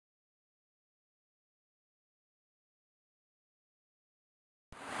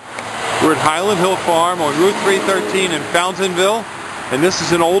We're at Highland Hill Farm on Route 313 in Fountainville, and this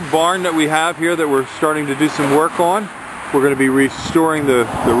is an old barn that we have here that we're starting to do some work on. We're going to be restoring the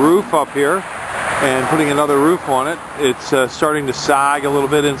roof up here and putting another roof on it. It's starting to sag a little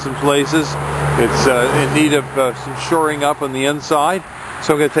bit in some places. It's in need of some shoring up on the inside.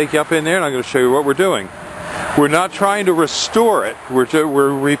 So I'm going to take you up in there and I'm going to show you what we're doing. We're not trying to restore it,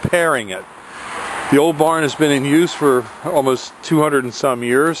 we're repairing it. The old barn has been in use for almost 200 and some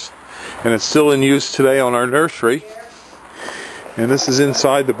years, and it's still in use today on our nursery. And this is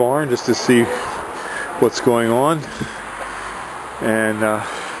inside the barn just to see what's going on. And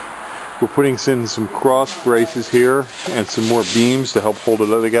we're putting in some cross braces here and some more beams to help hold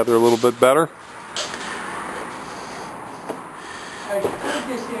it together a little bit better.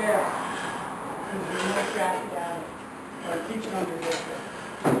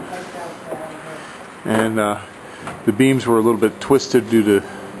 And the beams were a little bit twisted due to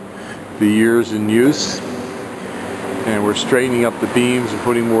the years in use, and we're straightening up the beams and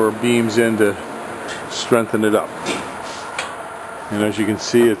putting more beams in to strengthen it up. And as you can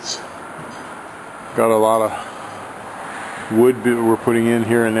see, it's got a lot of wood we're putting in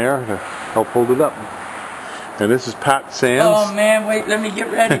here and there to help hold it up. And this is Pat Sands. Oh man, wait, let me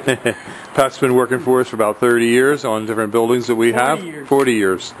get ready. Pat's been working for us for about 30 years on different buildings that we have. 40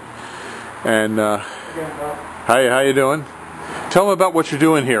 years. And how you doing? Tell them about what you're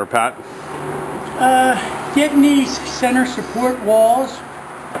doing here, Pat. Getting these center support walls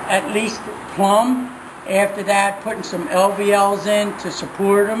at least plumb. After that, putting some LVLs in to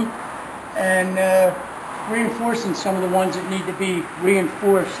support them, and reinforcing some of the ones that need to be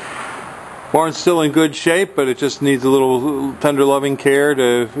reinforced. Barn's still in good shape, but it just needs a little tender loving care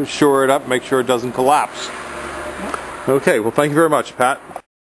to shore it up, make sure it doesn't collapse. Okay, well thank you very much, Pat.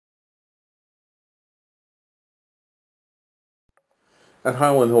 At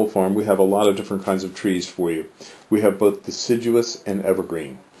Highland Hill Farm, we have a lot of different kinds of trees for you. We have both deciduous and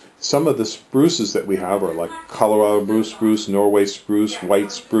evergreen. Some of the spruces that we have are like Colorado blue spruce, Norway spruce,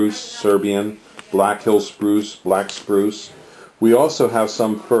 white spruce, Serbian, Black Hill spruce, black spruce. We also have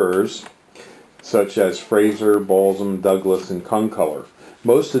some firs, such as Fraser, Balsam, Douglas, and Concolor.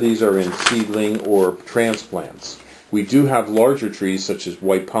 Most of these are in seedling or transplants. We do have larger trees such as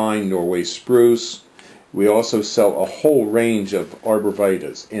white pine, Norway spruce. We also sell a whole range of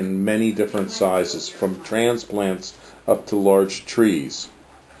arborvitaes in many different sizes, from transplants up to large trees.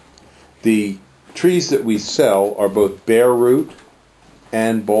 The trees that we sell are both bare root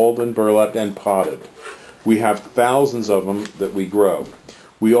and balled and burlapped and potted. We have thousands of them that we grow.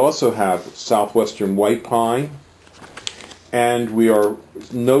 We also have southwestern white pine, and we are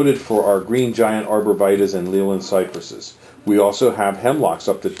noted for our green giant arborvitaes and Leland cypresses. We also have hemlocks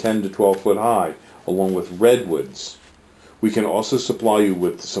up to 10 to 12 foot high, along with redwoods. We can also supply you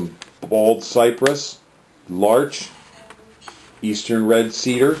with some bald cypress, larch, eastern red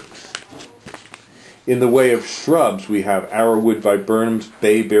cedar. In the way of shrubs, we have arrowwood viburnums,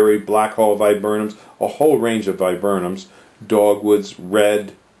 bayberry, blackhaw viburnums, a whole range of viburnums, dogwoods,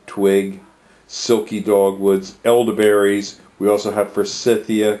 red, twig, silky dogwoods, elderberries. We also have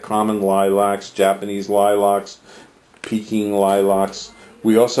forsythia, common lilacs, Japanese lilacs, Peking lilacs.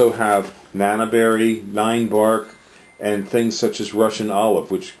 We also have nannyberry, ninebark, and things such as Russian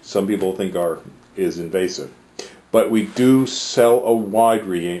olive, which some people think is invasive. But we do sell a wide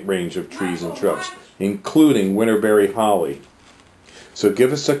range of trees and shrubs, including winterberry holly. So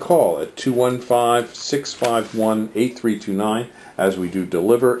give us a call at 215-651-8329 as we do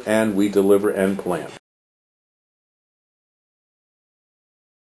deliver and plant.